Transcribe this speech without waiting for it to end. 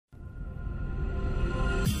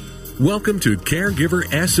Welcome to Caregiver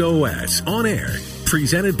SOS On Air,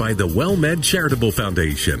 presented by the WellMed Charitable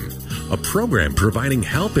Foundation, a program providing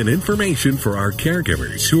help and information for our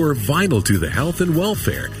caregivers who are vital to the health and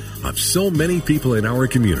welfare of so many people in our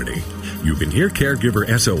community. You can hear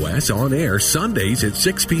Caregiver SOS On Air Sundays at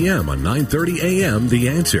 6 p.m. on 9:30 a.m. The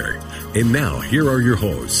Answer. And now, here are your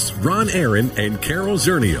hosts, Ron Aaron and Carol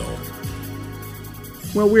Zernial.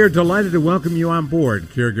 Well, we are delighted to welcome you on board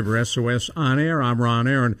Caregiver SOS On Air. I'm Ron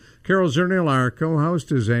Aaron. Carol Zernial, our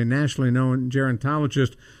co-host, is a nationally known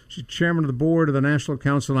gerontologist. She's chairman of the board of the National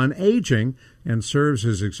Council on Aging and serves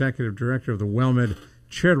as executive director of the WellMed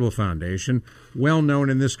Charitable Foundation, well known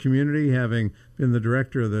in this community, having been the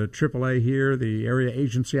director of the AAA here, the Area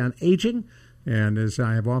Agency on Aging. And as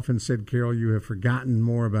I have often said, Carol, you have forgotten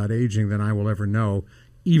more about aging than I will ever know,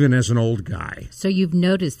 even as an old guy. So you've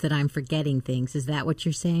noticed that I'm forgetting things. Is that what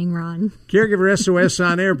you're saying, Ron? Caregiver SOS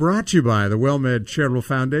On Air brought to you by the WellMed Charitable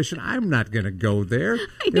Foundation. I'm not going to go there.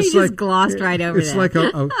 I know you just glossed right over that. It's like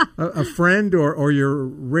a friend or your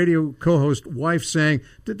radio co-host wife saying,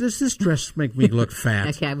 does this dress make me look fat?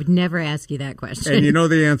 Okay, I would never ask you that question. And you know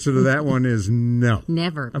the answer to that one is no.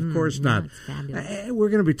 Never. Of course not. It's fabulous. We're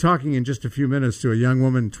going to be talking in just a few minutes to a young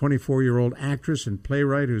woman, 24-year-old actress and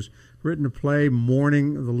playwright who's written a play,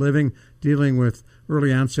 Mourning the Living, dealing with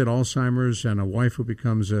early onset Alzheimer's and a wife who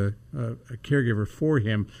becomes a caregiver for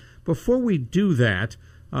him. Before we do that,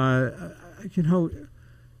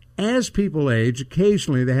 as people age,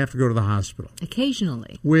 occasionally they have to go to the hospital.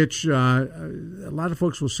 Occasionally. Which a lot of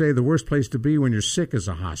folks will say the worst place to be when you're sick is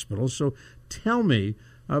a hospital. So tell me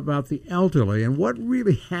about the elderly and what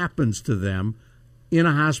really happens to them in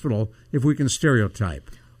a hospital if we can stereotype.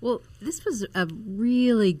 Well, this was a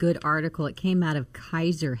really good article. It came out of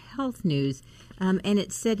Kaiser Health News, and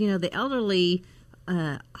it said, the elderly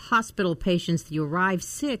hospital patients, you arrive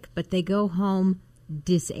sick, but they go home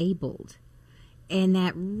disabled. And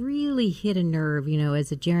that really hit a nerve,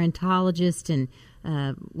 as a gerontologist and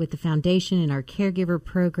with the foundation and our caregiver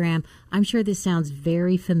program. I'm sure this sounds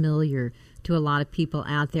very familiar to a lot of people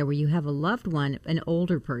out there where you have a loved one, an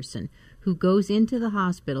older person, who goes into the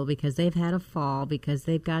hospital because they've had a fall, because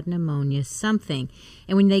they've got pneumonia, something.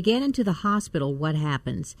 And when they get into the hospital, what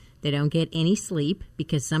happens? They don't get any sleep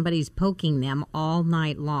because somebody's poking them all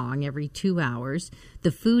night long, every 2 hours.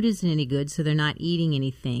 The food isn't any good, so they're not eating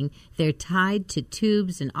anything. They're tied to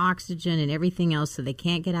tubes and oxygen and everything else, so they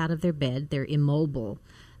can't get out of their bed. They're immobile.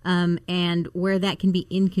 And where that can be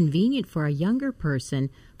inconvenient for a younger person,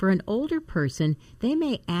 for an older person, they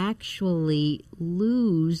may actually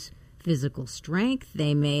lose physical strength.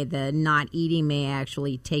 The not eating may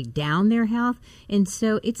actually take down their health. And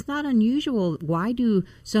so it's not unusual. Why do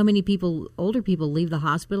so many older people leave the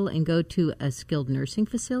hospital and go to a skilled nursing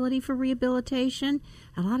facility for rehabilitation?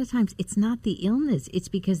 A lot of times it's not the illness. It's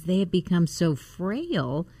because they have become so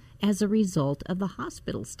frail as a result of the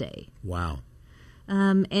hospital stay. Wow.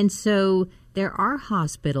 And so there are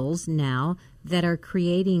hospitals now that are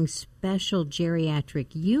creating special geriatric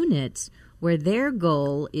units where their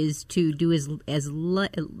goal is to do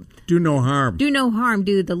do no harm. Do no harm,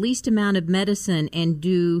 do the least amount of medicine, and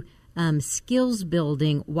do skills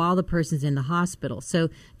building while the person's in the hospital. So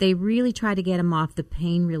they really try to get them off the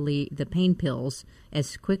pain pills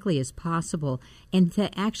as quickly as possible, and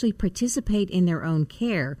to actually participate in their own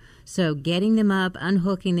care. So getting them up,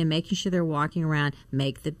 unhooking them, making sure they're walking around,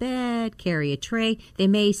 make the bed, carry a tray. They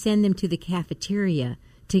may send them to the cafeteria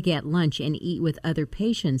to get lunch and eat with other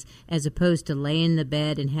patients, as opposed to lay in the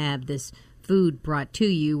bed and have this food brought to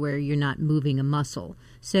you where you're not moving a muscle.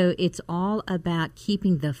 So it's all about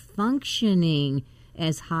keeping the functioning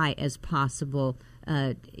as high as possible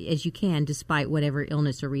as you can, despite whatever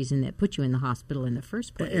illness or reason that put you in the hospital in the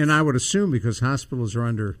first place. And I would assume, because hospitals are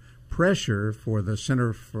under pressure for the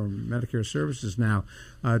Center for Medicare Services now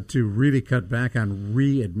to really cut back on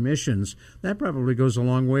readmissions, that probably goes a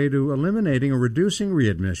long way to eliminating or reducing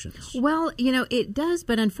readmissions. Well, it does,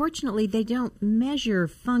 but unfortunately they don't measure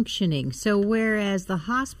functioning. So whereas the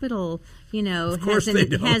hospital,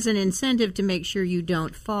 has an incentive to make sure you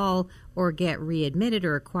don't fall or get readmitted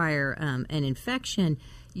or acquire an infection,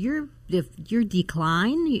 your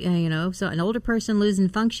decline, so an older person losing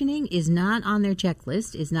functioning is not on their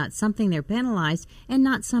checklist, is not something they're penalized, and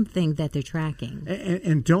not something that they're tracking.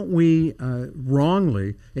 And don't we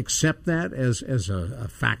wrongly accept that as a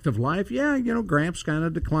fact of life? Yeah, Gramps kind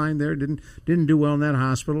of declined there, didn't do well in that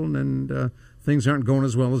hospital, and things aren't going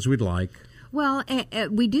as well as we'd like. Well,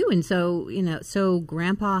 we do, and so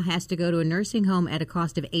Grandpa has to go to a nursing home at a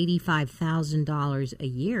cost of $85,000 a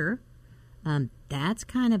year. That's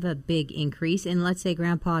kind of a big increase. And let's say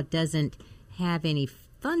Grandpa doesn't have any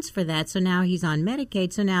funds for that, so now he's on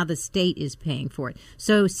Medicaid, so now the state is paying for it.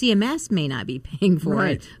 So CMS may not be paying for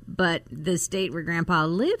it, but the state where Grandpa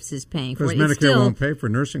lives is paying for it. Because Medicare won't pay for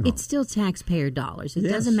nursing homes. It's still taxpayer dollars. It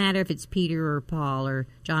doesn't matter if it's Peter or Paul or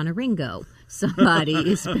John or Ringo. Somebody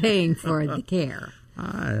is paying for the care.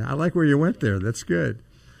 I like where you went there. That's good.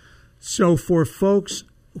 So for folks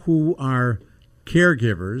who are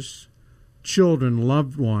caregivers, children,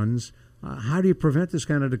 loved ones, how do you prevent this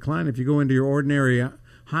kind of decline if you go into your ordinary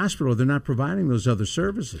hospital? They're not providing those other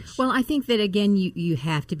services. Well, I think that, again, you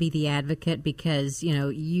have to be the advocate because,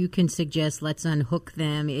 you can suggest let's unhook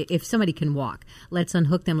them. If somebody can walk, let's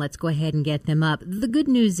unhook them. Let's go ahead and get them up. The good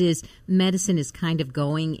news is medicine is kind of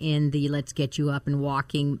going in the let's get you up and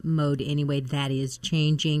walking mode anyway. That is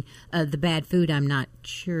changing. The bad food, I'm not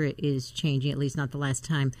sure it is changing, at least not the last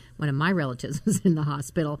time one of my relatives was in the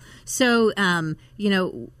hospital. So,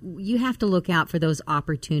 you have to look out for those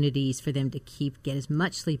opportunities for them to get as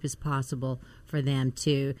much sleep as possible, for them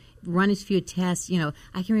to run as few tests.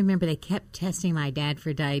 I can remember they kept testing my dad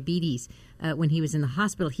for diabetes when he was in the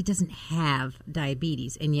hospital. He doesn't have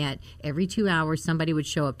diabetes, and yet every 2 hours somebody would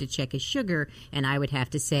show up to check his sugar, and I would have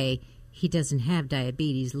to say, he doesn't have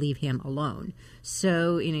diabetes, leave him alone.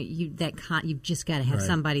 So, you've just got to have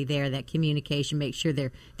somebody there, that communication, make sure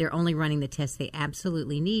they're only running the tests they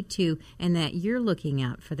absolutely need to, and that you're looking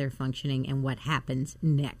out for their functioning and what happens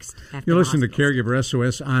next. You're listening to Caregiver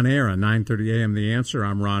SOS on air on 9:30 a.m. The Answer.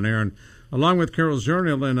 I'm Ron Aaron. Along with Carol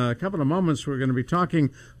Zernial, in a couple of moments, we're going to be talking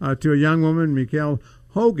to a young woman, Mikael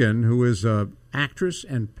Hogan, who is an actress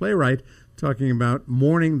and playwright, talking about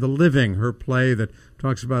Mourning the Living, her play that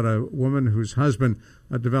talks about a woman whose husband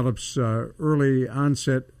develops early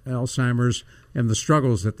onset Alzheimer's and the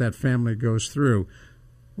struggles that family goes through.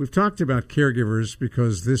 We've talked about caregivers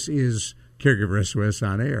because this is Caregiver SOS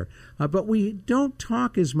on air, but we don't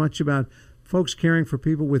talk as much about folks caring for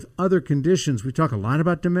people with other conditions. We talk a lot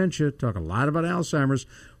about dementia, talk a lot about Alzheimer's.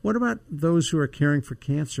 What about those who are caring for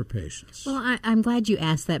cancer patients? Well, I'm glad you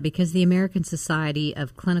asked that because the American Society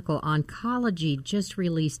of Clinical Oncology just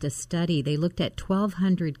released a study. They looked at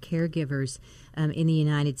 1,200 caregivers in the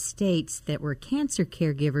United States that were cancer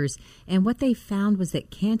caregivers, and what they found was that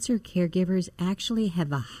cancer caregivers actually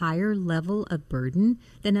have a higher level of burden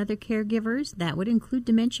than other caregivers. That would include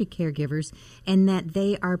dementia caregivers, and that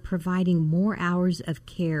they are providing more hours of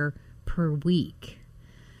care per week.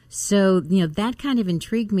 So, that kind of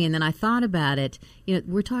intrigued me, and then I thought about it.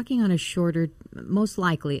 We're talking most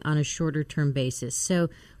likely on a shorter term basis. So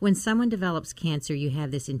when someone develops cancer, you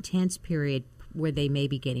have this intense period where they may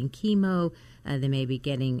be getting chemo, they may be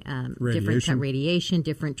getting different radiation,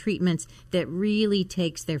 different treatments that really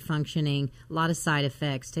takes their functioning, a lot of side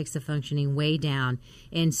effects, takes the functioning way down.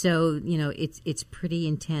 And so, it's pretty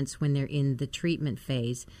intense when they're in the treatment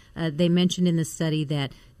phase. They mentioned in the study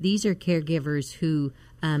that these are caregivers who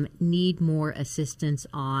need more assistance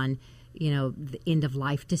on, the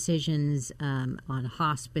end-of-life decisions, on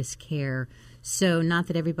hospice care. So not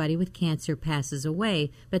that everybody with cancer passes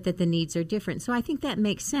away, but that the needs are different. So I think that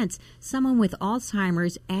makes sense. Someone with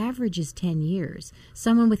Alzheimer's average is 10 years.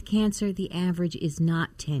 Someone with cancer, the average is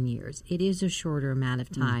not 10 years. It is a shorter amount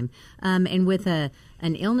of time. And with an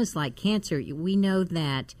illness like cancer, we know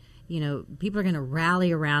that people are going to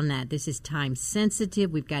rally around that. This is time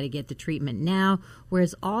sensitive. We've got to get the treatment now.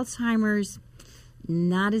 Whereas Alzheimer's,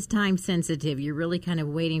 not as time sensitive. You're really kind of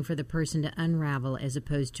waiting for the person to unravel as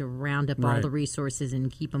opposed to round up all the resources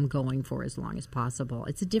and keep them going for as long as possible.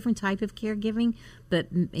 It's a different type of caregiving, but,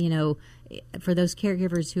 for those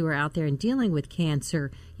caregivers who are out there and dealing with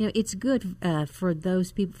cancer, it's good for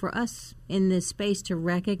those people, for us in this space to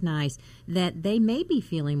recognize that they may be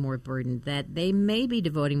feeling more burdened, that they may be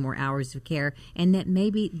devoting more hours of care, and that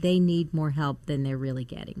maybe they need more help than they're really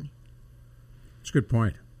getting. That's a good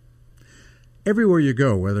point. Everywhere you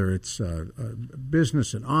go, whether it's a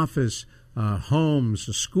business, an office, homes,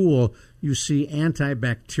 a school, you see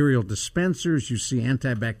antibacterial dispensers, you see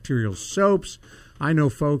antibacterial soaps. I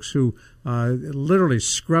know folks who literally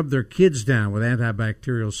scrub their kids down with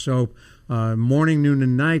antibacterial soap morning, noon,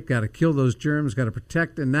 and night. Got to kill those germs, got to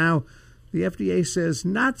protect. And now the FDA says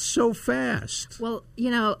not so fast. Well,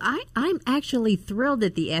 I'm actually thrilled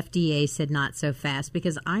that the FDA said not so fast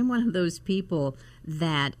because I'm one of those people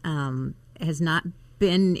that has not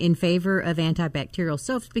been in favor of antibacterial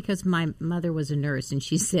soaps because my mother was a nurse and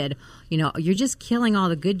she said, you're just killing all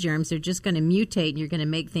the good germs. They're just going to mutate and you're going to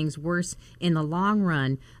make things worse in the long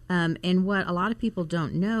run. And what a lot of people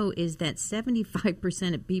don't know is that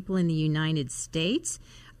 75% of people in the United States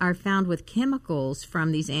are found with chemicals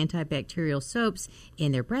from these antibacterial soaps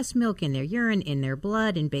in their breast milk, in their urine, in their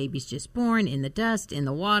blood, in babies just born, in the dust, in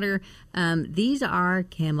the water. These are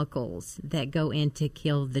chemicals that go in to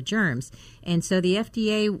kill the germs. And so the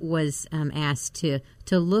FDA was asked to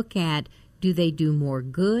look at, do they do more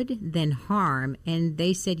good than harm? And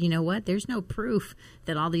they said, you know what? There's no proof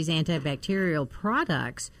that all these antibacterial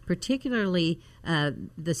products, particularly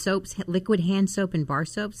the soaps, liquid hand soap and bar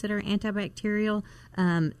soaps that are antibacterial,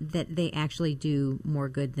 that they actually do more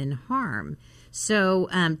good than harm. So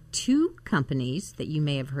 2 companies that you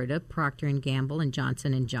may have heard of, Procter & Gamble and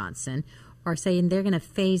Johnson & Johnson, are saying they're going to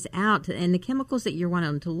phase out, and the chemicals that you're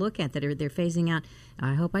wanting to look at that they're phasing out,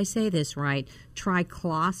 I hope I say this right,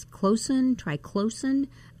 triclosan,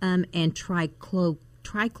 and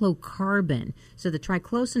trichlocarbon. So the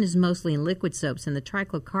triclosan is mostly in liquid soaps, and the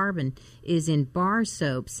trichlocarbon is in bar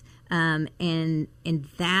soaps, and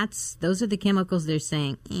those are the chemicals they're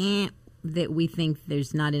saying, that we think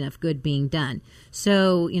there's not enough good being done.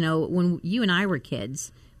 So, when you and I were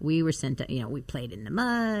kids, we were sent to, we played in the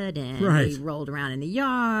mud and we rolled around in the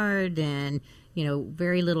yard and,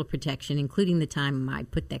 very little protection, including the time I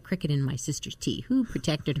put that cricket in my sister's tea. Who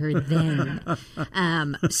protected her then?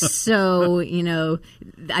 So,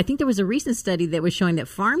 I think there was a recent study that was showing that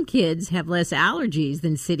farm kids have less allergies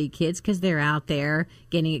than city kids because they're out there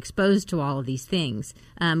getting exposed to all of these things.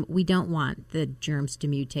 We don't want the germs to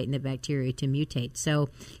mutate and the bacteria to mutate. So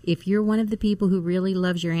if you're one of the people who really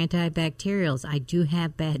loves your antibacterials, I do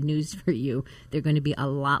have bad news for you. There are going to be a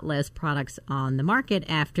lot less products on the market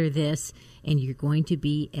after this, and you're going to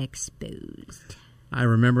be exposed. I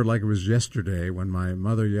remember like it was yesterday when my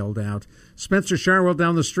mother yelled out, "Spencer Charwell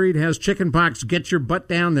down the street has chicken pox. Get your butt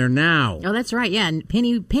down there now." Oh, that's right. Yeah, and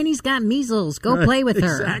Penny's got measles. Go play with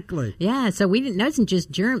her. Exactly. Yeah, so we didn't. It wasn't just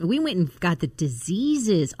germs. We went and got the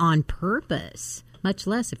diseases on purpose, much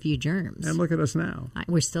less a few germs. And look at us now.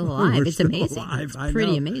 We're still alive. It's amazing. Alive. It's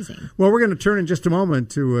pretty amazing. Well, we're going to turn in just a moment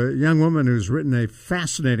to a young woman who's written a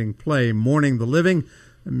fascinating play, Mourning the Living.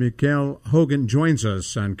 Mikkel Hogan joins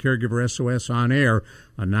us on Caregiver SOS On Air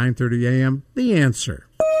on 9:30 a.m. The Answer.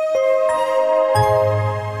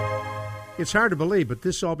 It's hard to believe, but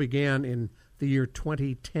this all began in the year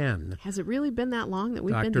 2010. Has it really been that long that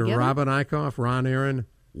we've been Dr. together? Robin Eichhoff, Ron Aaron,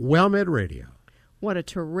 WellMed Radio. What a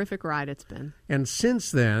terrific ride it's been. And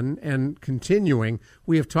since then, and continuing,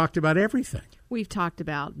 we have talked about everything. We've talked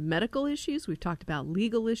about medical issues, we've talked about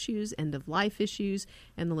legal issues, end-of-life issues,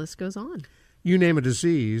 and the list goes on. You name a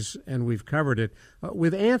disease, and we've covered it,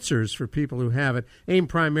 with answers for people who have it, aimed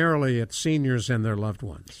primarily at seniors and their loved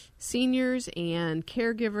ones. Seniors and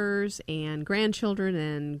caregivers and grandchildren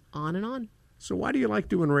and on and on. So why do you like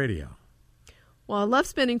doing radio? Well, I love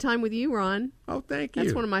spending time with you, Ron. Oh, thank you.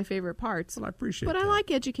 That's one of my favorite parts. Well, I appreciate that. But I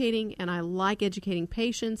like educating, and I like educating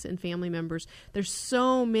patients and family members. There's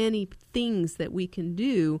so many things that we can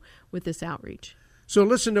do with this outreach. So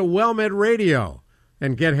listen to WellMed Radio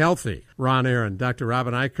and get healthy. Ron Aaron, Dr.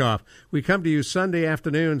 Robin Eichhoff. We come to you Sunday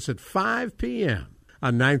afternoons at 5 p.m.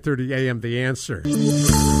 on 9:30 a.m. The Answer.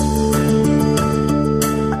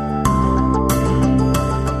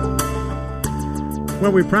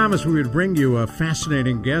 Well, we promised we would bring you a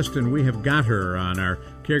fascinating guest, and we have got her on our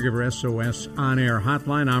Caregiver SOS On-Air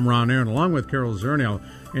hotline. I'm Ron Aaron, along with Carol Zernial.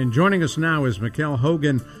 And joining us now is Mikkel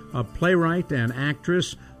Hogan, a playwright and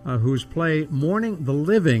actress whose play Mourning the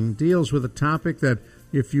Living deals with a topic that,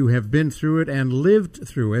 if you have been through it and lived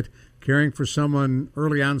through it, caring for someone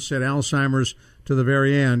early onset Alzheimer's to the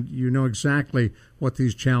very end, you know exactly what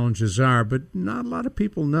these challenges are. But not a lot of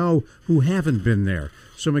people know who haven't been there.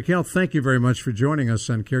 So, Mikkel, thank you very much for joining us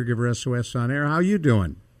on Caregiver SOS On Air. How are you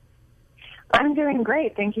doing? I'm doing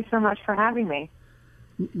great. Thank you so much for having me.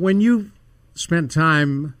 When you spent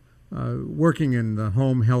time working in the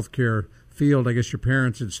home health care field, I guess your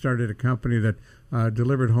parents had started a company that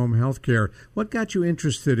delivered home health care. What got you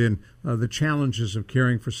interested in the challenges of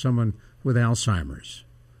caring for someone with Alzheimer's?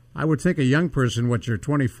 I would think a young person, you're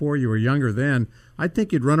 24, you were younger then, I'd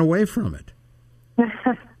think you'd run away from it.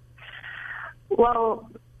 Well,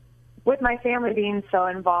 with my family being so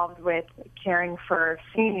involved with caring for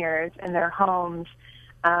seniors in their homes,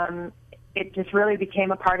 it just really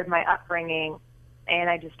became a part of my upbringing, and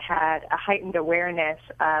I just had a heightened awareness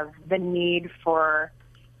of the need for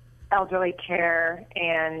elderly care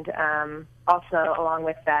and also, along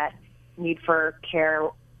with that, need for care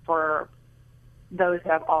for those who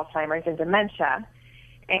have Alzheimer's and dementia.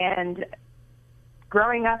 And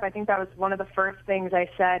growing up, I think that was one of the first things I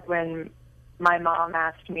said when my mom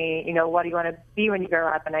asked me, what do you want to be when you grow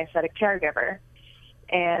up? And I said, a caregiver.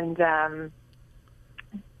 And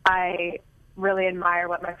I really admire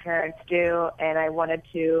what my parents do, and I wanted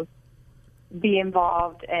to be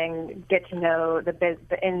involved and get to know the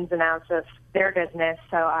ins and outs of their business.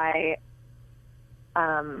 So I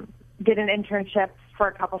did an internship for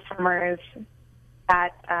a couple summers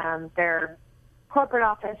at their corporate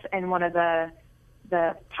office and one of the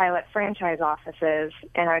pilot franchise offices,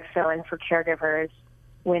 and I would fill in for caregivers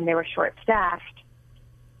when they were short-staffed.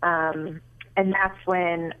 And that's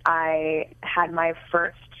when I had my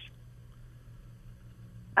first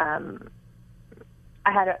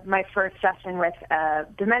my first session with a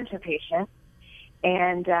dementia patient,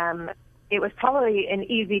 and it was probably an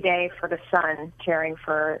easy day for the son caring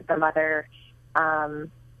for the mother.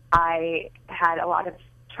 I had a lot of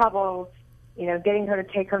trouble, getting her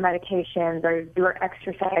to take her medications or do her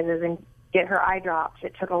exercises and get her eye drops.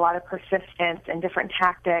 It took a lot of persistence and different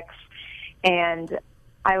tactics, and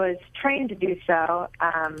I was trained to do so,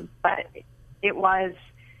 but it was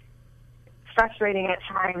frustrating at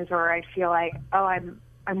times where I feel like, I'm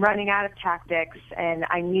running out of tactics and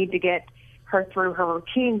I need to get her through her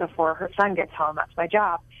routine before her son gets home. That's my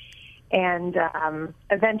job. And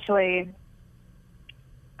eventually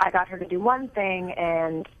I got her to do one thing,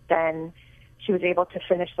 and then she was able to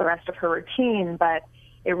finish the rest of her routine, but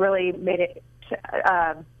it really made it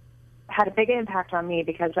had a big impact on me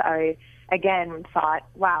because I, again, thought,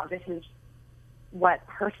 wow, this is what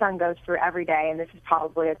her son goes through every day, and this is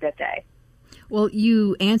probably a good day. Well,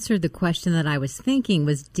 you answered the question that I was thinking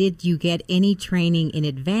was, did you get any training in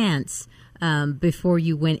advance before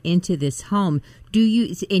you went into this home?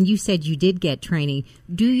 And you said you did get training.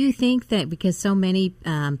 Do you think that because so many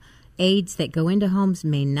aides that go into homes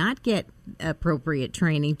may not get appropriate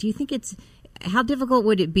training, do you think how difficult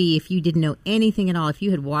would it be if you didn't know anything at all, if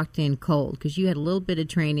you had walked in cold, because you had a little bit of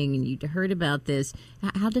training and you'd heard about this?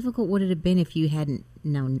 How difficult would it have been if you hadn't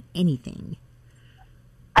known anything?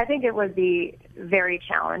 I think it would be very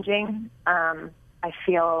challenging. I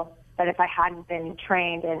feel that if I hadn't been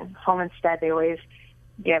trained in Home Instead, they always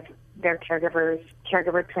give their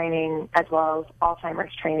caregiver training as well as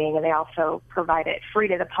Alzheimer's training, and they also provide it free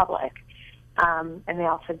to the public. And they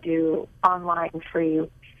also do online free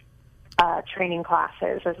training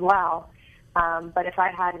classes as well. But if I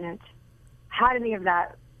hadn't had any of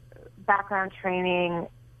that background training,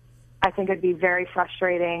 I think it'd be very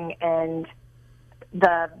frustrating, and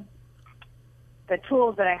the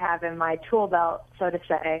tools that I have in my tool belt, so to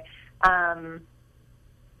say,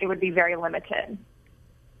 it would be very limited.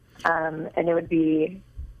 And it would be,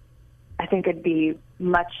 I think it'd be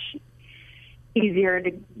much easier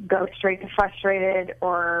to go straight to frustrated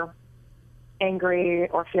or angry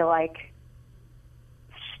or feel like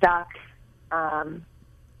stuck. And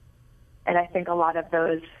I think a lot of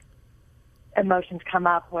those emotions come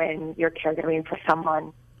up when you're caregiving for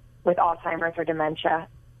someone with Alzheimer's or dementia.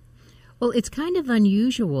 Well, it's kind of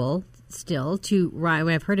unusual still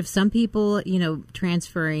I've heard of some people,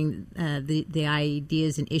 transferring the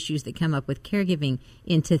ideas and issues that come up with caregiving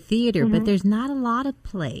into theater, but there's not a lot of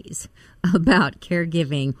plays about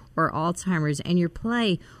caregiving or Alzheimer's. And your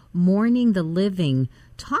play, Mourning the Living,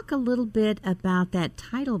 talk a little bit about that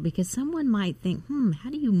title, because someone might think,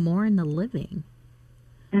 how do you mourn the living?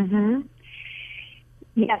 Mm-hmm.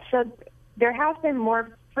 Yeah, so there have been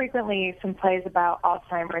more frequently some plays about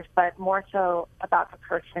Alzheimer's, but more so about the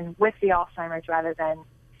person with the Alzheimer's rather than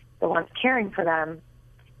the ones caring for them.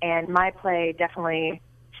 And my play definitely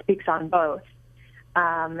speaks on both.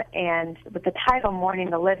 And with the title, Mourning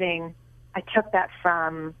the Living, I took that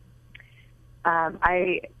from,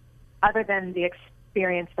 other than the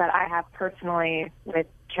experience that I have personally with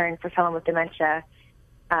caring for someone with dementia,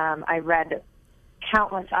 I read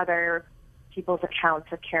countless other people's accounts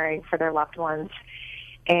of caring for their loved ones.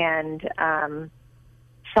 And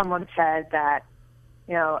someone said that,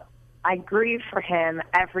 I grieve for him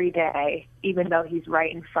every day, even though he's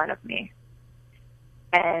right in front of me.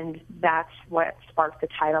 And that's what sparked the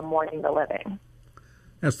title, Mourning the Living.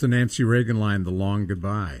 That's the Nancy Reagan line, The Long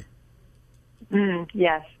Goodbye.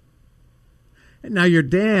 Yes. Now, your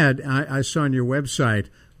dad, I saw on your website,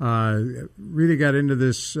 really got into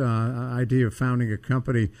this idea of founding a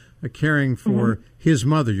company caring for his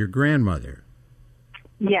mother, your grandmother.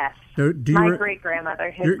 Yes, my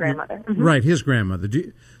great-grandmother, his grandmother. Right, his grandmother.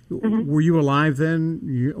 Were you alive then?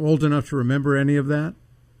 You old enough to remember any of that?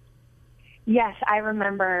 Yes, I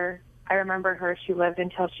remember her. She lived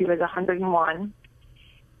until she was 101.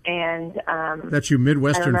 And that's you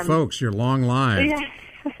Midwestern folks, your long lives.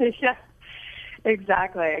 Yeah,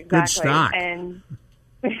 exactly. Good stock. And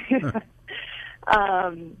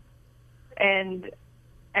and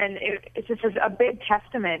it's just a big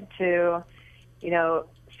testament to,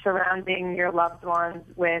 surrounding your loved ones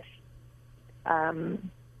with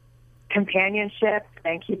companionship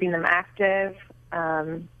and keeping them active,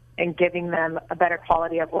 and giving them a better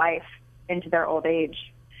quality of life into their old age.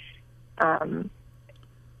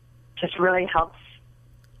 Just really helps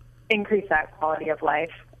increase that quality of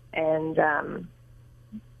life and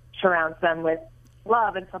surrounds them with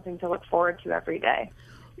love and something to look forward to every day.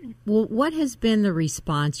 Well, what has been the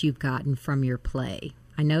response you've gotten from your play?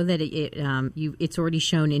 I know that it's already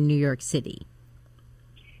shown in New York City.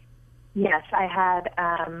 Yes, I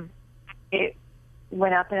had. It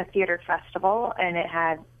went up in a theater festival, and it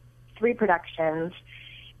had 3 productions,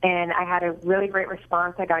 and I had a really great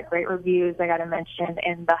response. I got great reviews. I got a mention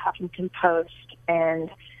in the Huffington Post, and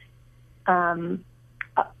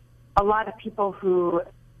a lot of people who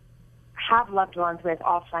have loved ones with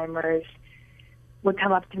Alzheimer's would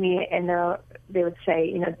come up to me and they would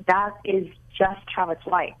say, that is just how it's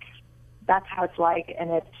like. That's how it's like,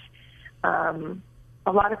 and it's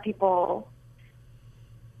a lot of people.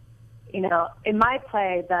 In my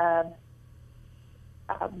play, the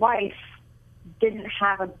wife didn't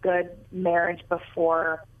have a good marriage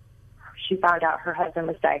before she found out her husband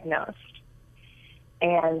was diagnosed.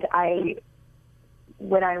 And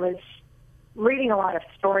when I was reading a lot of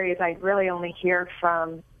stories, I really only hear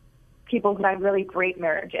from people who had really great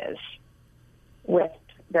marriages with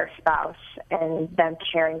their spouse and them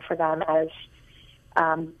caring for them as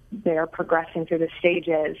they're progressing through the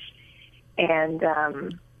stages. And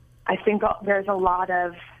I think there's a lot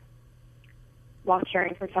of, while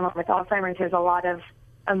caring for someone with Alzheimer's, there's a lot of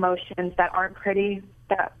emotions that aren't pretty,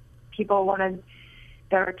 that people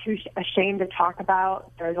they're too ashamed to talk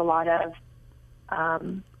about. There's a lot of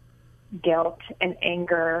guilt and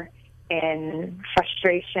anger and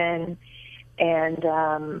frustration. And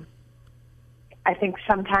I think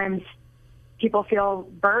sometimes people feel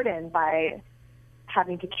burdened by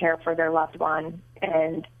having to care for their loved one.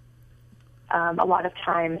 And a lot of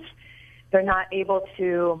times they're not able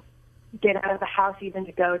to get out of the house even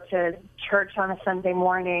to go to church on a Sunday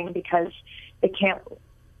morning because they can't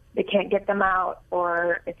get them out,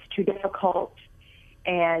 or it's too difficult,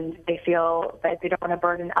 and they feel that they don't want to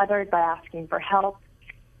burden others by asking for help.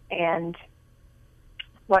 And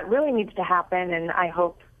what really needs to happen, and I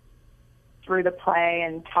hope through the play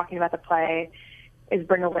and talking about the play, is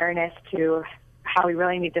bring awareness to how we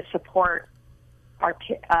really need to support our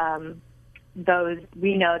those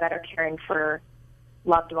we know that are caring for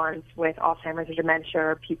loved ones with Alzheimer's or dementia,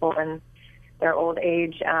 or people in their old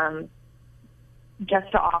age,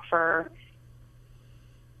 just to offer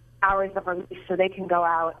hours of release so they can go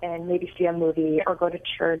out and maybe see a movie or go to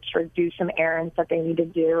church or do some errands that they need to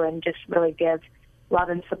do, and just really give love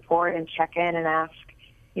and support and check in and ask,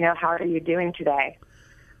 how are you doing today?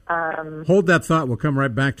 Hold that thought. We'll come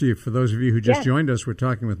right back to you. For those of you who just joined us, we're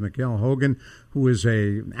talking with Mikkel Hogan, who is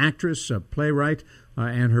an actress, a playwright,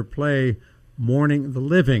 and her play Mourning the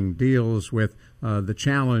Living deals with the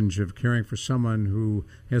challenge of caring for someone who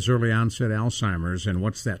has early onset Alzheimer's and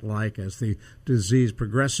what's that like as the disease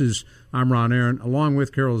progresses. I'm Ron Aaron, along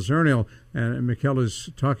with Carol Zernial, and Mikkel is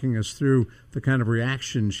talking us through the kind of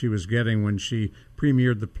reaction she was getting when she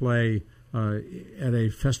premiered the play at a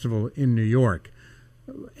festival in New York.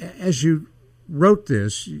 As you wrote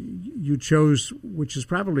this, you chose, which is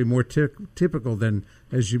probably more typical than,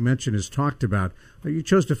 as you mentioned, is talked about. You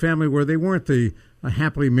chose a family where they weren't a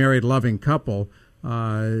happily married, loving couple.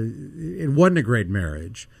 It wasn't a great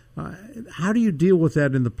marriage. How do you deal with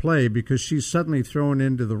that in the play? Because she's suddenly thrown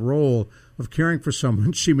into the role of caring for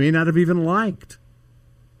someone she may not have even liked.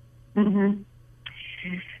 Mm-hmm.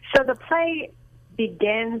 So the play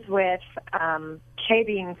begins with Kay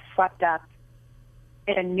being swept up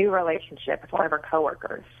in a new relationship with one of her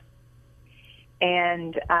coworkers.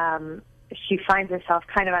 And she finds herself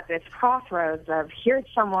kind of at this crossroads of, here's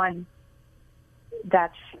someone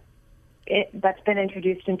that's been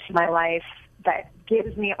introduced into my life that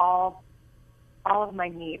gives me all of my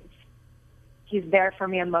needs. He's there for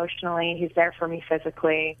me emotionally. He's there for me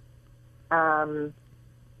physically. And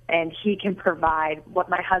he can provide what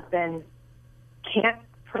my husband can't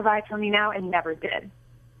provide for me now and never did.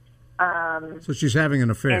 So she's having an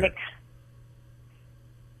affair.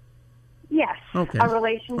 Yes. Okay. A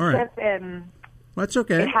relationship. Right. Well, that's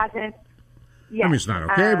okay. It hasn't. Yes. I mean, it's not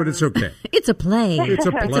okay, but it's okay. It's a play. It's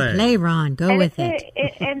a play. It's a play, Ron. Go with it.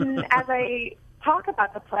 And as I talk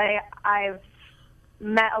about the play, I've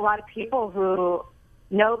met a lot of people who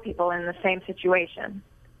know people in the same situation.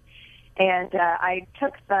 And I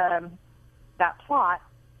took that plot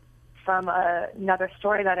from another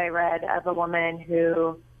story that I read of a woman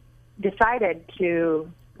who decided to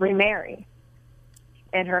remarry.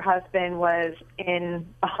 And her husband was in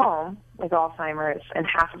a home with Alzheimer's, and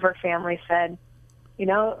half of her family said, you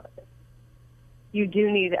know, you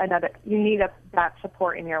need that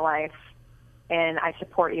support in your life, and I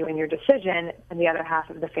support you in your decision. And the other half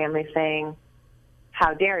of the family saying,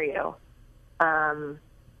 how dare you, and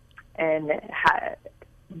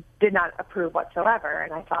did not approve whatsoever.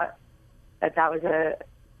 And I thought that was a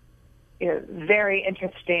very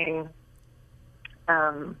interesting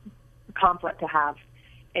conflict to have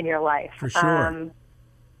in your life. For sure.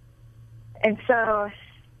 And so,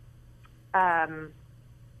 and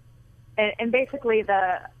basically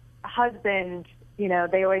the husband,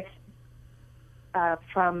 they always,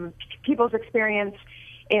 from people's experience,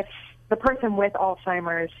 if the person with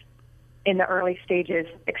Alzheimer's in the early stages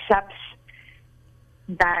accepts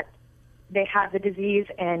that they have the disease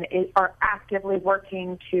and are actively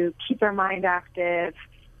working to keep their mind active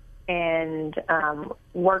and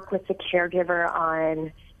work with the caregiver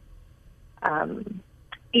on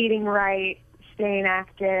eating right, staying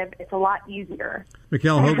active, it's a lot easier.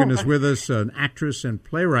 Mikkel Hogan is with us, an actress and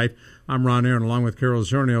playwright. I'm Ron Aaron, along with Carol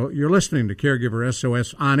Zernial. You're listening to Caregiver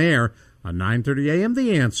SOS on air on 9:30 a.m.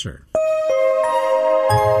 The Answer.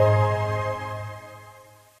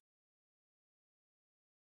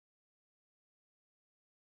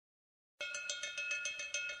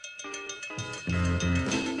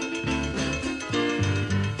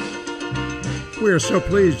 We are so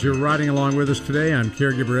pleased you're riding along with us today on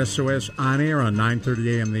Caregiver SOS on air on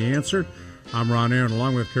 9:30 a.m. The Answer. I'm Ron Aaron,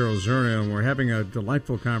 along with Carol Zernial, and we're having a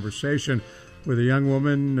delightful conversation with a young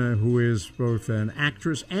woman who is both an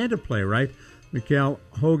actress and a playwright. Mikkel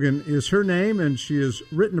Hogan is her name, and she has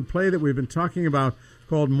written a play that we've been talking about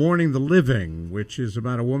called Mourning the Living, which is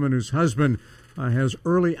about a woman whose husband has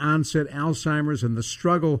early onset Alzheimer's and the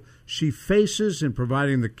struggle she faces in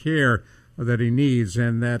providing the care that he needs,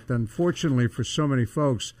 and that, unfortunately, for so many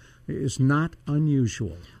folks, is not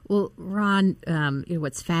unusual. Well, Ron,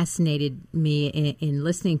 what's fascinated me in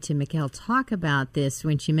listening to Mikkel talk about this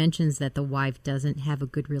when she mentions that the wife doesn't have a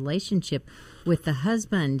good relationship with the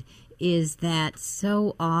husband is that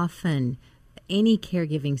so often any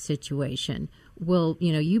caregiving situation will,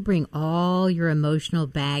 you bring all your emotional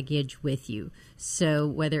baggage with you. So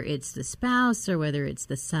whether it's the spouse or whether it's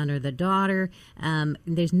the son or the daughter,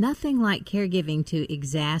 there's nothing like caregiving to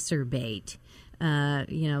exacerbate,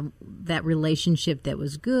 that relationship that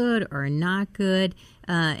was good or not good.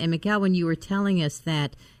 And Mikkel, when you were telling us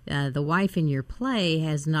that the wife in your play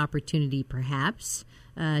has an opportunity perhaps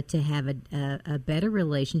to have a better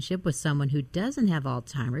relationship with someone who doesn't have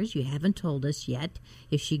Alzheimer's. You haven't told us yet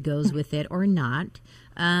if she goes with it or not.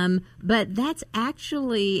 But that's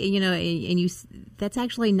actually, that's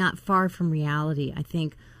actually not far from reality. I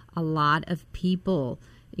think a lot of people,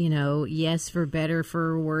 yes, for better,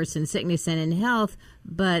 for worse, in sickness and in health,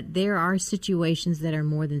 but there are situations that are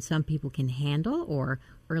more than some people can handle, or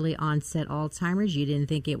early onset Alzheimer's. You didn't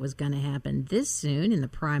think it was going to happen this soon in the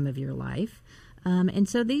prime of your life. And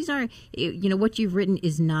so these are, what you've written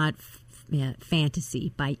is not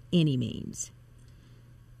fantasy by any means.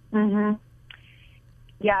 Mm-hmm.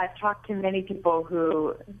 Yeah, I've talked to many people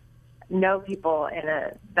who know people in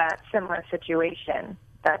that similar situation,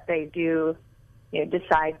 that they do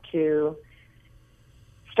decide to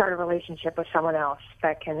start a relationship with someone else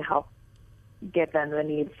that can help give them the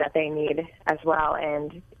needs that they need as well.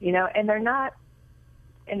 And, and they're not,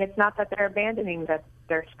 and it's not that they're abandoning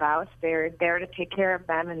their spouse. They're there to take care of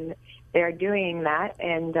them, and they're doing that.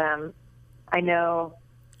 And I know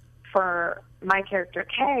for my character,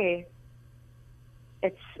 Kay,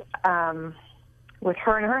 it's with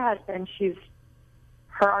her and her husband,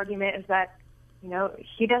 her argument is that,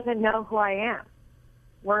 he doesn't know who I am.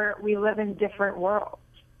 We live in different worlds.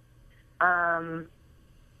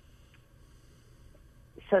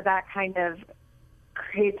 So that kind of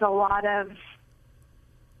creates a lot of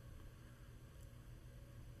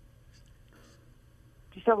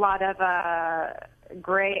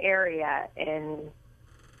gray area in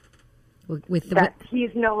that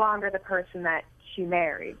he's no longer the person that she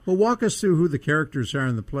married. Well, walk us through who the characters are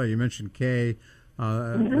in the play. You mentioned Kay,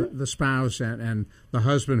 the spouse, and the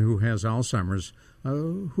husband who has Alzheimer's.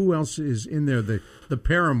 Who else is in there? The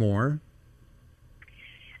paramour.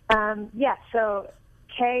 So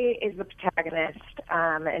Kay is the protagonist,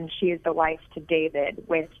 and she is the wife to David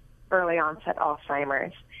with early onset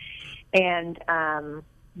Alzheimer's. And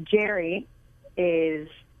Jerry is,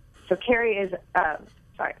 so Kay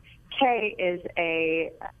is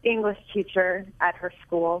a English teacher at her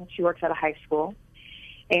school. She works at a high school.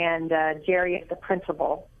 And Jerry is the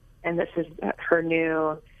principal, and this is her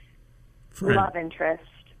new love interest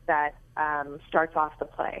that starts off the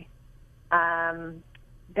play.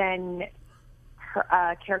 Then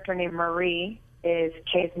her character named Marie is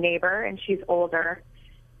Kay's neighbor, and she's older,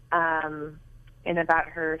 in about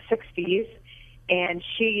her 60s, and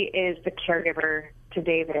she is the caregiver to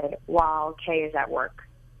David while Kay is at work.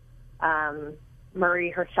 Marie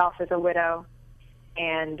herself is a widow,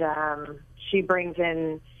 and she brings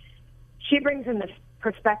in this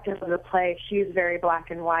perspective of the play. She's very black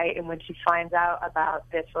and white, and when she finds out about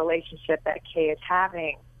this relationship that Kay is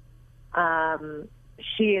having,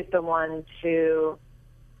 she is the one to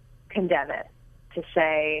condemn it, to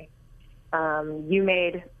say,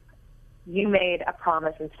 you made a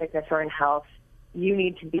promise in sickness or in health. You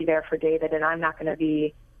need to be there for David, and I'm not going to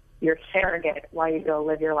be your surrogate while you go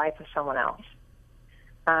live your life with someone else.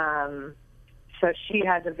 So she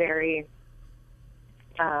has a very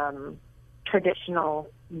traditional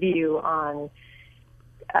view on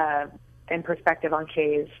and perspective on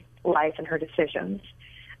Kay's life and her decisions.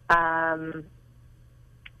 And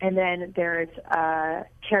then there's a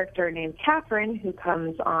character named Catherine who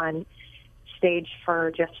comes on stage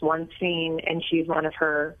for just one scene, and she's one of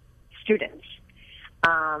her students.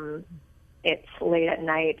 It's late at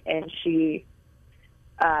night, and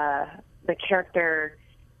the character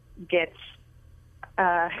gets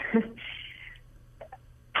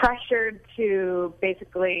pressured to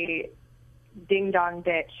basically ding-dong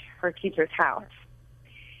ditch her teacher's house.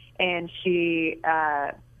 And she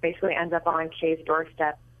basically ends up on Kay's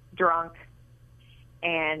doorstep drunk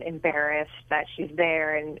and embarrassed that she's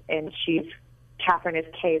there, and Catherine is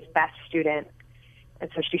Kay's best student, and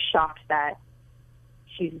so she's shocked that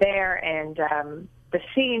she's there, and the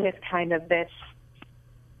scene is kind of this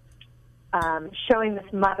showing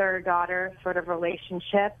this mother-daughter sort of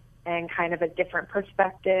relationship and kind of a different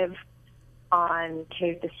perspective on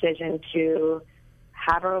Kay's decision to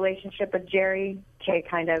have a relationship with Jerry. Kay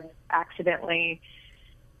kind of accidentally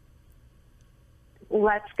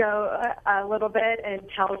lets go a little bit and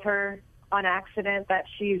tells her on accident that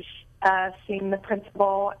she's seeing the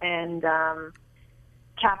principal, and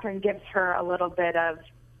Catherine gives her a little bit of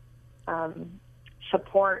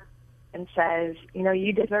support and says,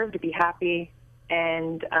 you deserve to be happy,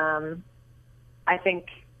 and I think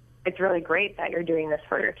it's really great that you're doing this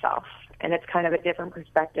for yourself. And it's kind of a different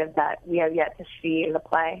perspective that we have yet to see in the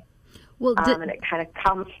play. Well, and it kind of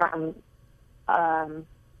comes from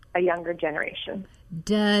a younger generation.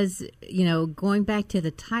 Does, going back to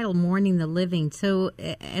the title, Mourning the Living, so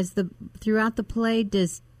throughout the play,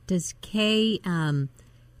 does Kay,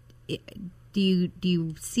 do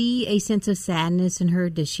you see a sense of sadness in her?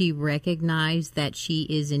 Does she recognize that she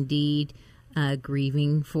is indeed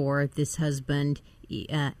grieving for this husband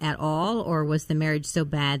at all, or was the marriage so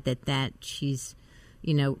bad that she's,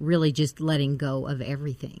 really just letting go of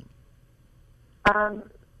everything?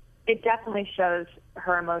 It definitely shows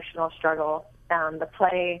her emotional struggle. The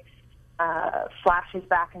play flashes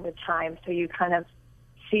back into time, so you kind of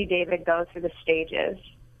see David go through the stages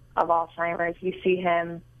of Alzheimer's. You see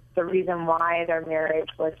him, the reason why their marriage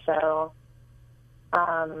was so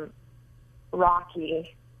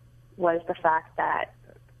rocky was the fact that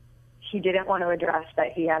he didn't want to address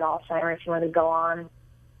that he had Alzheimer's. He wanted to go on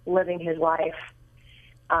living his life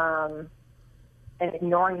and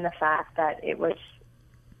ignoring the fact that it was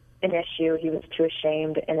an issue. He was too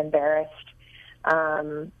ashamed and embarrassed.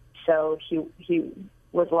 So he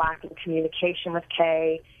was lacking communication with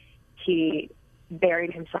Kay. He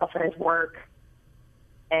buried himself in his work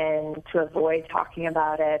and to avoid talking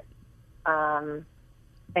about it. And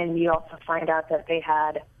you also find out that they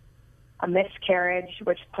had a miscarriage,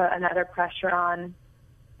 which put another pressure on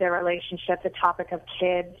their relationship, the topic of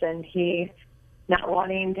kids, and he not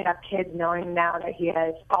wanting to have kids, knowing now that he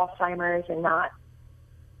has Alzheimer's, and not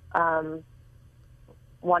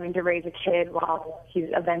wanting to raise a kid while he's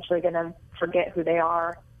eventually going to forget who they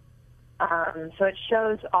are. So it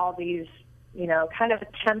shows all these, kind of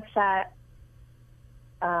attempts at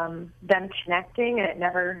them connecting,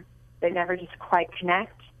 and they never just quite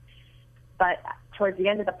connect. But towards the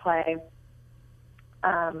end of the play,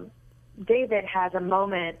 David has a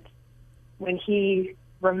moment when he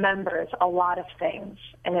remembers a lot of things,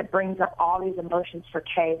 and it brings up all these emotions for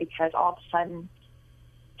Kay, because all of a sudden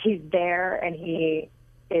he's there and he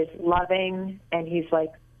is loving, and he's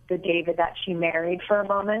like the David that she married for a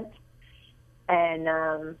moment. And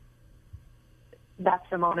that's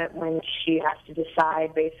the moment when she has to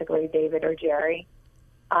decide, basically, David or Jerry.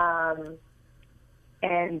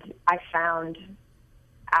 And I found,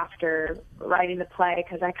 after writing the play,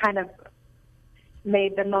 because I kind of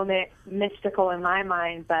made the moment mystical in my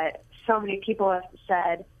mind, but so many people have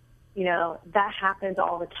said, that happens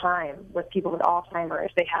all the time with people with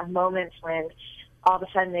Alzheimer's. They have moments when all of a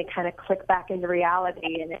sudden they kind of click back into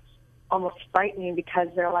reality, and it's almost frightening because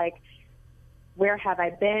they're like, where have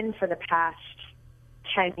I been for the past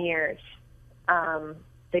 10 years?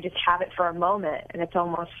 They just have it for a moment, and it's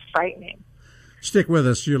almost frightening. Stick with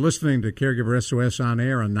us. You're listening to Caregiver SOS on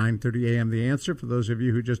air on 9:30 a.m. The Answer. For those of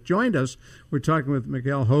you who just joined us, we're talking with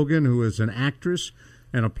Mikelle Hogan, who is an actress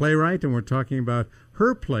and a playwright, and we're talking about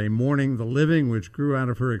her play, Mourning the Living, which grew out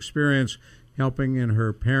of her experience helping in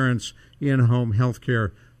her parents' in-home health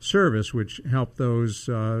care service, which helped those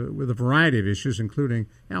with a variety of issues, including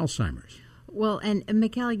Alzheimer's. Well, and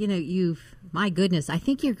Mikelle, my goodness, I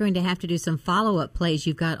think you're going to have to do some follow-up plays.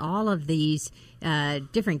 You've got all of these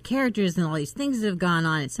different characters and all these things that have gone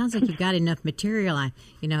on. It sounds like you've got enough material. I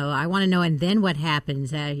want to know, and then what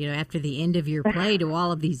happens, after the end of your play to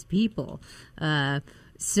all of these people. You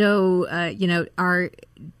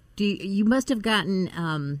must have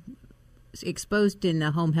gotten exposed in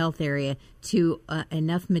the home health area to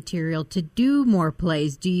enough material to do more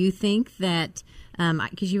plays. Do you think that?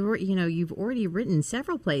 Because you've already written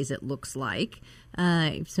several plays, it looks like,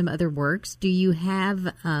 some other works. Do you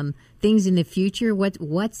have things in the future?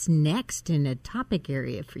 What's next in a topic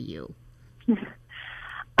area for you?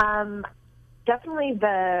 Definitely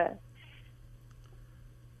the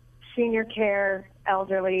senior care,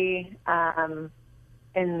 elderly, and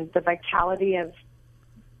the vitality of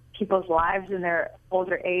people's lives in their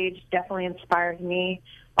older age definitely inspires me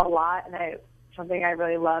a lot, and something I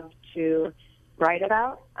really love to write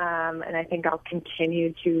about, and I think I'll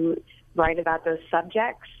continue to write about those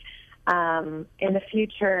subjects. In the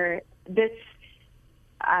future, this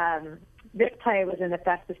play was in the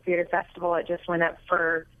Festus Theater Festival. It just went up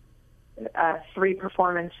for 3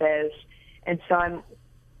 performances, and so I'm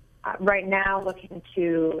right now looking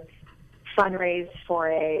to fundraise for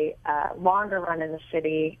a longer run in the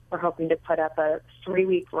city. We're hoping to put up a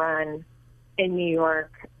 3-week run in New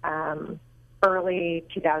York early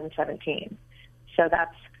 2017. So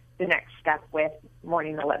that's the next step with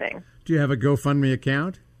Mourning the Living. Do you have a GoFundMe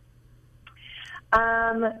account?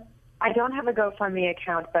 I don't have a GoFundMe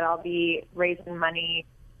account, but I'll be raising money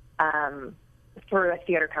through a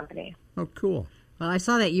theater company. Oh, cool. Well, I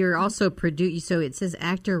saw that you're also so it says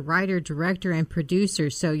actor, writer, director, and producer.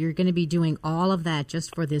 So you're going to be doing all of that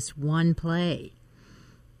just for this one play.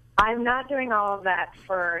 I'm not doing all of that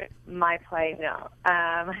for my play, no.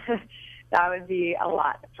 That would be a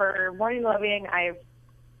lot. For Mourning the Living, I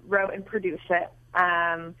wrote and produced it.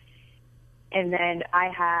 And then I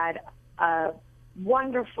had a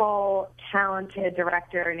wonderful, talented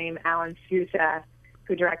director named Alan Sousa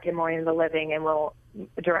who directed Mourning the Living and will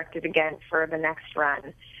direct it again for the next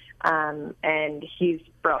run. And he's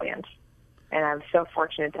brilliant. And I'm so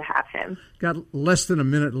fortunate to have him. Got less than a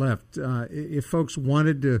minute left. If folks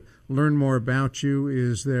wanted to learn more about you,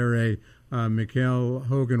 is there a Mikelle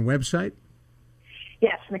Hogan website?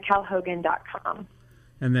 Yes, MikkelleHogan.com.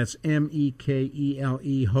 And that's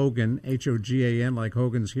Mekele Hogan, Hogan, like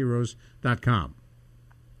Hogan's Heroes.com.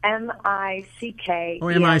 Mick. Oh,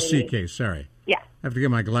 Mick, sorry. Yeah. I have to get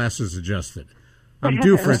my glasses adjusted. I'm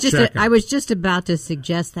due for a checkup. I was just about to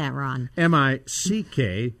suggest that, Ron.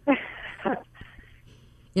 Mickele.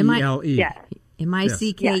 Yeah.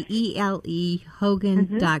 Mickele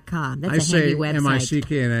Hogan.com. That's a handy website. I say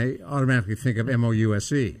Mick and I automatically think of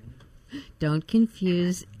Mouse. Don't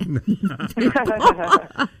confuse.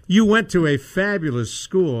 You went to a fabulous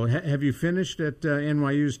school. Have you finished at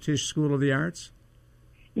NYU's Tisch School of the Arts?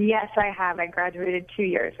 Yes, I have. I graduated 2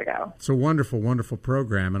 years ago. It's a wonderful, wonderful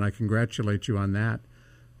program, and I congratulate you on that.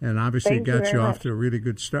 And obviously it got you off to a really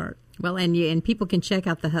good start. Well, and people can check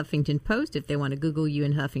out the Huffington Post. If they want to Google you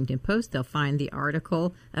in Huffington Post, they'll find the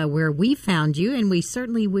article where we found you. And we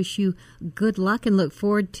certainly wish you good luck and look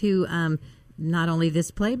forward to not only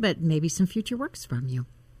this play, but maybe some future works from you.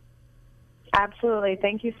 Absolutely.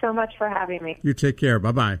 Thank you so much for having me. You take care.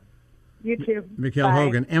 Bye-bye. You too. Mikelle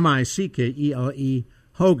Hogan, Mickele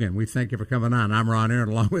Hogan. We thank you for coming on. I'm Ron Aaron,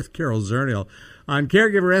 along with Carol Zernial on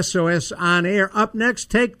Caregiver SOS on air. Up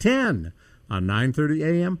next, Take 10 on 9:30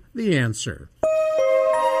 a.m. The Answer.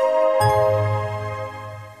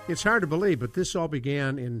 It's hard to believe, but this all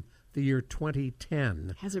began in the year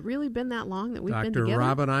 2010. Has it really been that long that we've been Dr. together?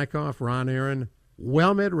 Robin Eichhoff, Ron Aaron,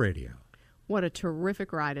 WellMed Radio. What a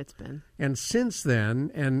terrific ride it's been. And since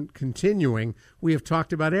then, and continuing, we have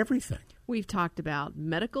talked about everything. We've talked about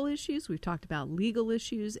medical issues, we've talked about legal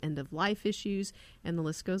issues, end-of-life issues, and the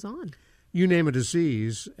list goes on. You name a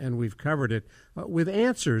disease, and we've covered it with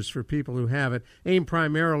answers for people who have it, aimed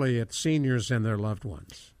primarily at seniors and their loved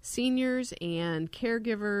ones. Seniors and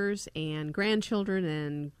caregivers and grandchildren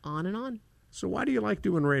and on and on. So why do you like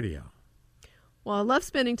doing radio? Well, I love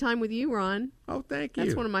spending time with you, Ron. Oh, thank you.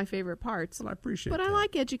 That's one of my favorite parts. Well, I appreciate that. But I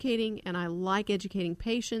like educating, and I like educating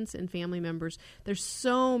patients and family members. There's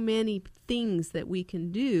so many things that we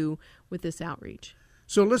can do with this outreach.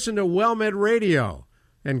 So listen to WellMed Radio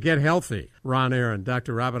and get healthy. Ron Aaron,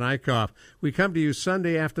 Dr. Robin Eichhoff. We come to you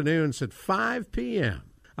Sunday afternoons at 5 p.m.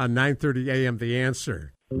 on 9:30 a.m. The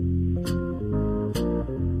Answer.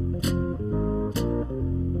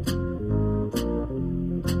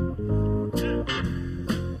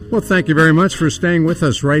 Well, thank you very much for staying with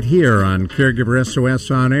us right here on Caregiver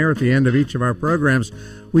SOS On Air. At the end of each of our programs,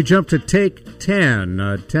 we jump to Take 10,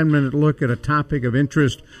 a 10-minute look at a topic of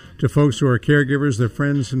interest to folks who are caregivers, their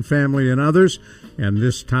friends and family and others. And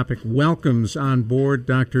this topic welcomes on board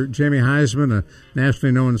Dr. Jamie Heisman, a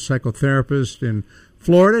nationally known psychotherapist in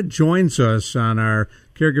Florida, joins us on our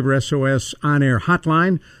Caregiver SOS On Air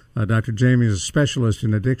hotline. Dr. Jamie is a specialist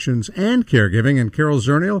in addictions and caregiving, and Carol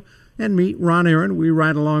Zernial and me, Ron Aaron, we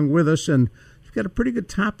ride along with us, and you've got a pretty good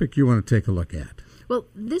topic you want to take a look at. Well,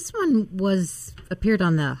 this one appeared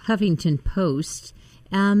on the Huffington Post,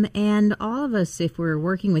 and all of us, if we're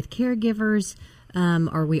working with caregivers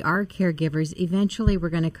or we are caregivers, eventually we're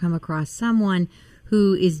going to come across someone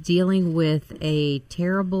who is dealing with a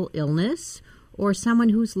terrible illness or someone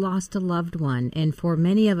who's lost a loved one. And for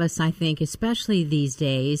many of us, I think, especially these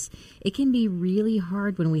days, it can be really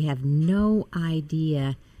hard when we have no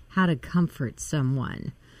idea how to comfort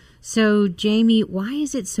someone. So, Jamie, why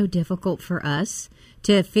is it so difficult for us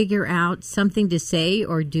to figure out something to say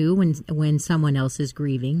or do when someone else is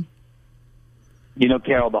grieving? You know,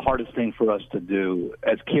 Carol, the hardest thing for us to do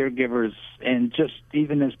as caregivers and just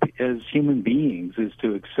even as human beings is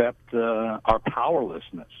to accept our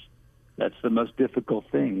powerlessness. That's the most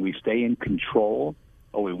difficult thing. We stay in control,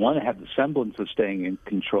 or we want to have the semblance of staying in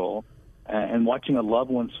control. And watching a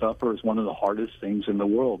loved one suffer is one of the hardest things in the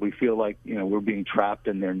world. We feel like, we're being trapped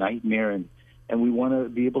in their nightmare, and we want to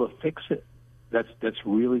be able to fix it. That's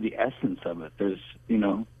really the essence of it.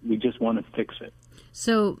 We just want to fix it.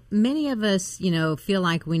 So many of us, feel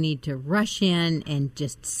like we need to rush in and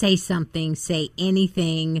just say something, say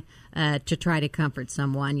anything to try to comfort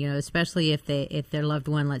someone. Especially if their loved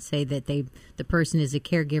one, let's say that the person is a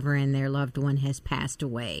caregiver and their loved one has passed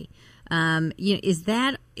away. Is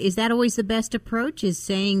that always the best approach? Is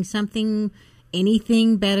saying something,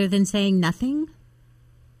 anything, better than saying nothing?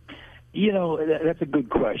 That's a good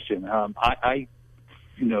question.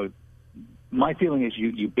 My feeling is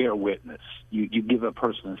you bear witness. You give a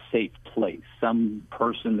person a safe place, some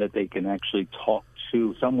person that they can actually talk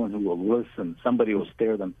to, someone who will listen, somebody who will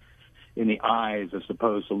stare them in the eyes as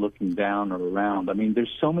opposed to looking down or around. I mean,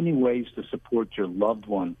 there's so many ways to support your loved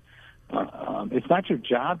one. It's not your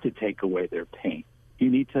job to take away their pain. You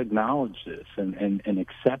need to acknowledge this and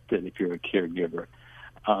accept it if you're a caregiver.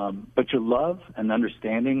 But your love and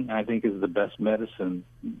understanding, I think, is the best medicine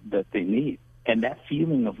that they need. And that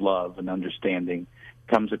feeling of love and understanding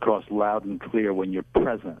comes across loud and clear when you're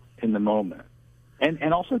present in the moment.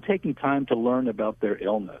 And also taking time to learn about their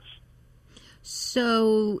illness.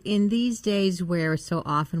 So in these days where so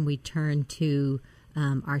often we turn to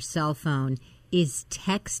our cell phone, is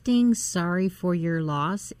texting sorry for your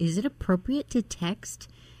loss? Is it appropriate to text,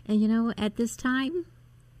 at this time?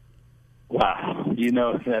 Wow.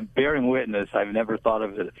 Bearing witness, I've never thought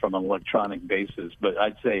of it from an electronic basis, but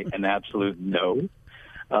I'd say an absolute no.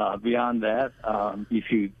 Beyond that,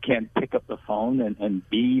 if you can't pick up the phone and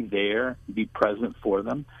be there, be present for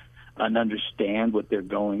them, and understand what they're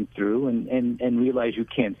going through and realize you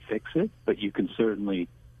can't fix it, but you can certainly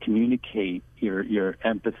communicate your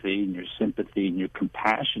empathy and your sympathy and your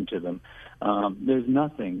compassion to them. There's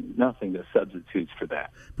nothing that substitutes for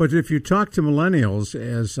that. But if you talk to millennials,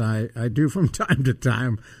 as I do from time to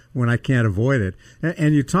time when I can't avoid it,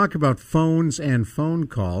 and you talk about phones and phone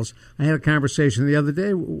calls, I had a conversation the other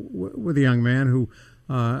day with a young man who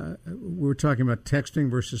we were talking about texting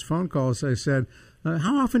versus phone calls. I said,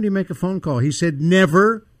 how often do you make a phone call? He said,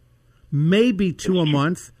 never, maybe two a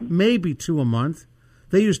month.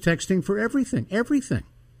 They use texting for everything.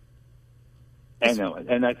 I know,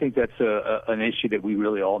 and I think that's an issue that we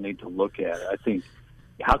really all need to look at. I think,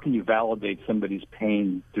 how can you validate somebody's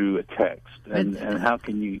pain through a text, and how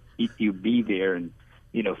can you be there and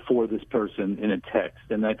for this person in a text?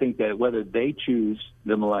 And I think that whether they choose,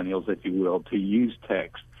 the millennials, if you will, to use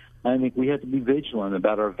text, I think we have to be vigilant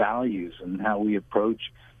about our values and how we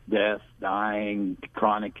approach death, dying,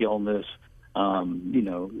 chronic illness.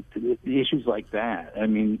 Issues like that. I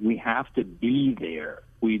mean, we have to be there.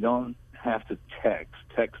 We don't have to text.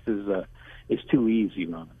 Text is It's too easy,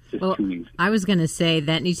 Ron. It's just too easy. I was going to say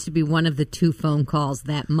that needs to be one of the 2 phone calls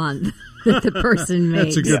that month that the person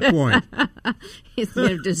makes. That's a good point.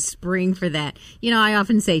 Instead of just spring for that. I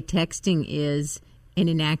often say texting is an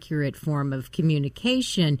inaccurate form of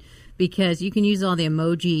communication because you can use all the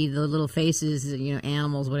emoji, the little faces,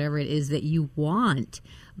 animals, whatever it is that you want,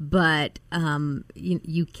 but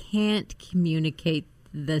you can't communicate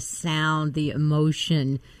the sound, the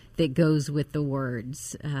emotion that goes with the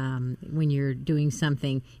words when you're doing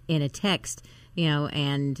something in a text,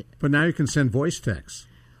 and... But now you can send voice texts.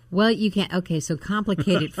 Well, you can't. Okay, so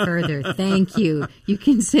complicate it further. Thank you. You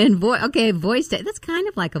can send voice text. That's kind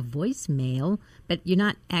of like a voicemail, but you're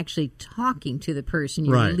not actually talking to the person.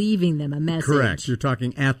 You're leaving them a message. Correct. You're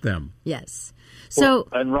talking at them. Yes. So,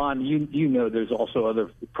 and Ron, you know there's also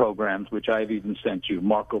other programs, which I've even sent you,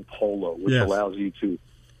 Marco Polo, which allows you to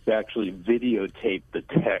actually videotape the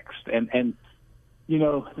text. And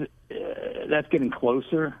that's getting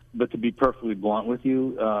closer, but to be perfectly blunt with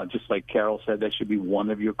you, just like Carol said, that should be one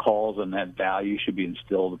of your calls, and that value should be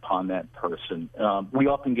instilled upon that person. We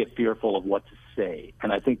often get fearful of what to say,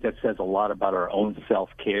 and I think that says a lot about our own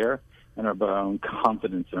self-care and about our own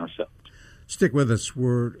confidence in ourselves. Stick with us.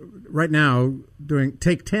 We're right now doing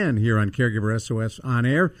Take 10 here on Caregiver SOS On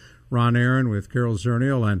Air. Ron Aaron with Carol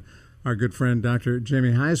Zernial and our good friend Dr.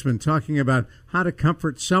 Jamie Heisman talking about how to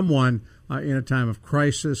comfort someone in a time of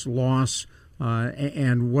crisis, loss,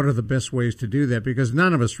 and what are the best ways to do that, because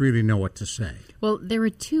none of us really know what to say. Well, there were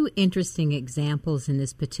 2 interesting examples in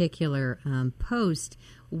this particular post.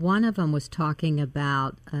 One of them was talking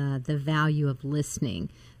about the value of listening,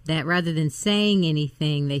 that rather than saying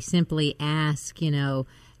anything, they simply ask, at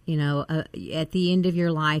the end of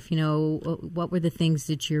your life, what were the things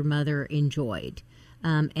that your mother enjoyed?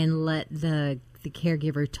 And let the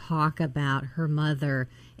caregiver talk about her mother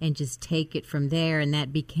and just take it from there. And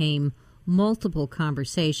that became multiple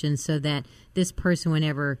conversations so that this person,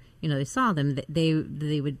 whenever, they saw them,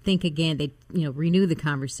 they would think again, they'd, renew the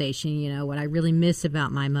conversation, what I really miss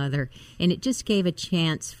about my mother. And it just gave a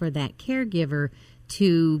chance for that caregiver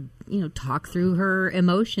to, talk through her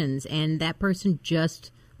emotions. And that person just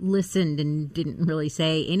listened and didn't really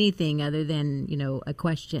say anything other than, a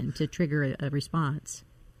question to trigger a response.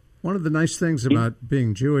 One of the nice things about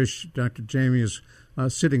being Jewish, Dr. Jamie, is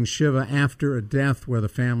sitting Shiva after a death where the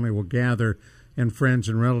family will gather and friends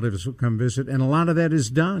and relatives will come visit. And a lot of that is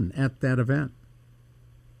done at that event.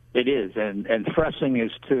 It is, and threshing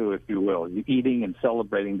is too, if you will. You're eating and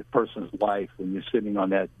celebrating the person's life when you're sitting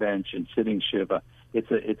on that bench and sitting Shiva.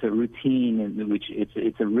 It's a routine in which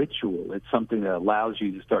it's a ritual. It's something that allows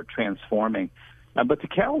you to start transforming. But to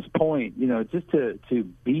Carol's point, just to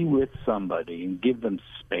be with somebody and give them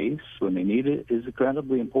space when they need it is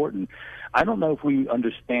incredibly important. I don't know if we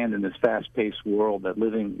understand in this fast-paced world that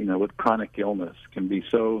living, with chronic illness can be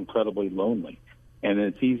so incredibly lonely, and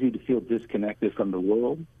it's easy to feel disconnected from the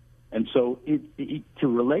world. And so to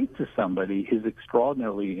relate to somebody is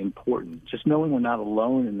extraordinarily important. Just knowing we're not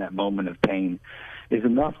alone in that moment of pain is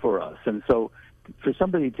enough for us. And so for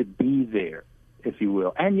somebody to be there, if you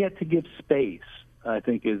will, and yet to give space, I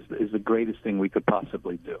think is the greatest thing we could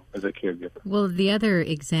possibly do as a caregiver. Well, the other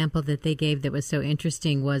example that they gave that was so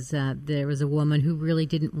interesting was there was a woman who really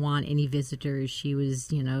didn't want any visitors. She was,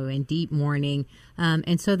 in deep mourning.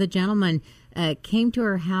 And so the gentleman came to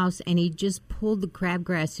her house and he just pulled the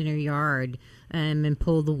crabgrass in her yard and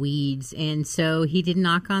pulled the weeds. And so he didn't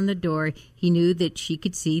knock on the door. He knew that she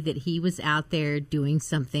could see that he was out there doing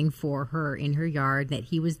something for her in her yard, that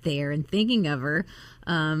he was there and thinking of her.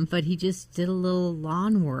 But he just did a little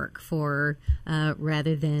lawn work for her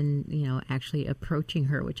rather than, actually approaching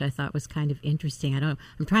her, which I thought was kind of interesting.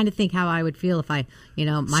 I'm trying to think how I would feel if I,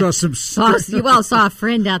 saw a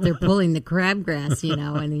friend out there pulling the crabgrass,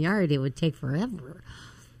 in the yard. It would take forever.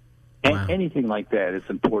 Wow. Anything like that is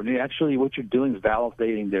important. Actually, what you're doing is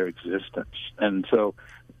validating their existence. And so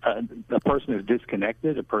a person who's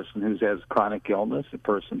disconnected, a person who has chronic illness, a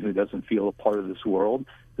person who doesn't feel a part of this world,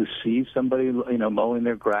 who sees somebody, mowing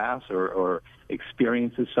their grass or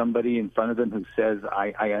experiences somebody in front of them who says,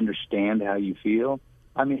 I understand how you feel.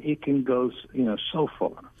 I mean, it can go, so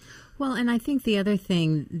far. Well, and I think the other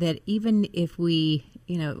thing that even if we,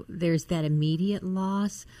 there's that immediate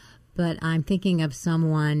loss, but I'm thinking of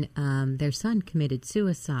someone, their son committed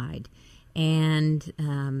suicide, and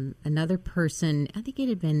another person, I think it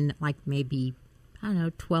had been like maybe,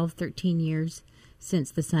 12, 13 years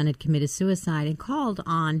since the son had committed suicide, and called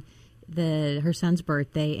on her son's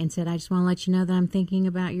birthday and said, I just want to let you know that I'm thinking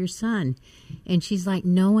about your son. And she's like,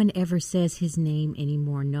 no one ever says his name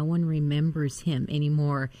anymore. No one remembers him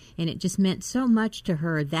anymore. And it just meant so much to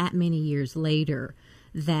her that many years later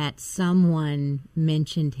that someone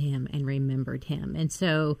mentioned him and remembered him. And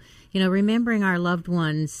so, remembering our loved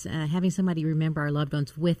ones, having somebody remember our loved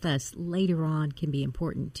ones with us later on can be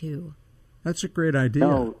important too. That's a great idea.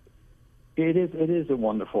 No, it is a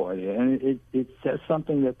wonderful idea, and it says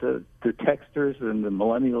something that the texters and the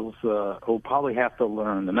millennials will probably have to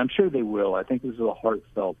learn, and I'm sure they will. I think this is a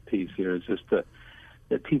heartfelt piece here. It's just that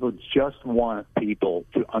people just want people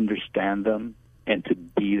to understand them and to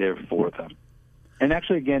be there for them. And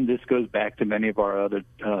actually, again, this goes back to many of our other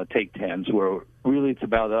Take 10s, where really it's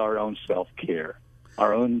about our own self-care,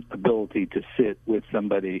 our own ability to sit with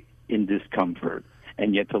somebody in discomfort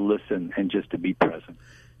and yet to listen and just to be present.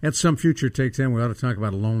 At some future Take 10, we ought to talk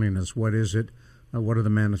about loneliness. What is it? What are the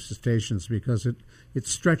manifestations? Because it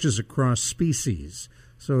stretches across species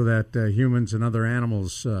so that humans and other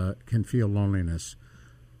animals can feel loneliness.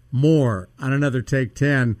 More on another Take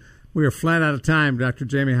 10. We are flat out of time. Dr.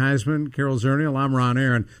 Jamie Heisman, Carol Zernial, I'm Ron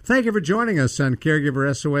Aaron. Thank you for joining us on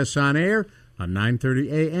Caregiver SOS On Air on 9:30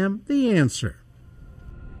 a.m. The Answer.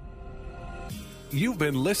 You've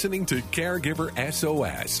been listening to Caregiver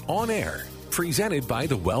SOS On Air, presented by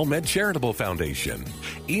the WellMed Charitable Foundation.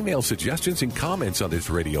 Email suggestions and comments on this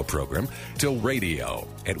radio program to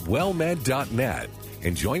radio@wellmed.net.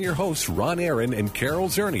 And join your hosts Ron Aaron and Carol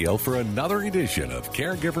Zernial for another edition of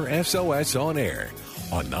Caregiver SOS On Air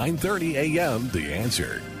on 9:30 a.m. The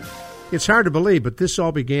Answer. It's hard to believe, but this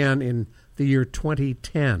all began in the year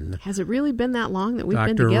 2010. Has it really been that long that we've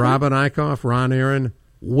been together? Dr. Robin Eichhoff, Ron Aaron,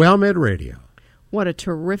 WellMed Radio. What a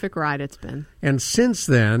terrific ride it's been. And since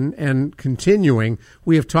then, and continuing,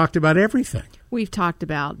 we have talked about everything. We've talked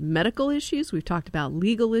about medical issues, we've talked about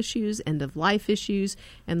legal issues, end-of-life issues,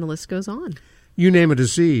 and the list goes on. You name a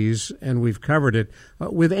disease, and we've covered it,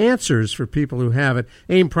 with answers for people who have it,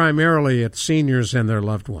 aimed primarily at seniors and their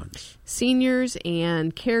loved ones. Seniors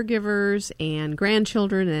and caregivers and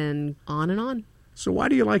grandchildren and on and on. So why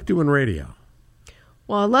do you like doing radio?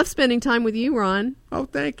 Well, I love spending time with you, Ron. Oh,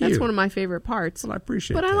 thank you. That's one of my favorite parts. Well, I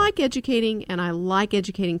appreciate that. But I like educating, and I like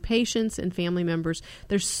educating patients and family members.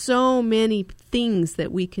 There's so many things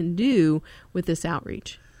that we can do with this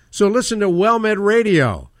outreach. So listen to WellMed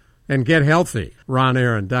Radio and get healthy. Ron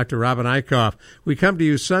Aaron, Dr. Robin Eichhoff. We come to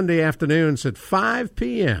you Sunday afternoons at 5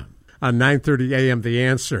 p.m. on 9:30 a.m. The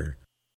Answer.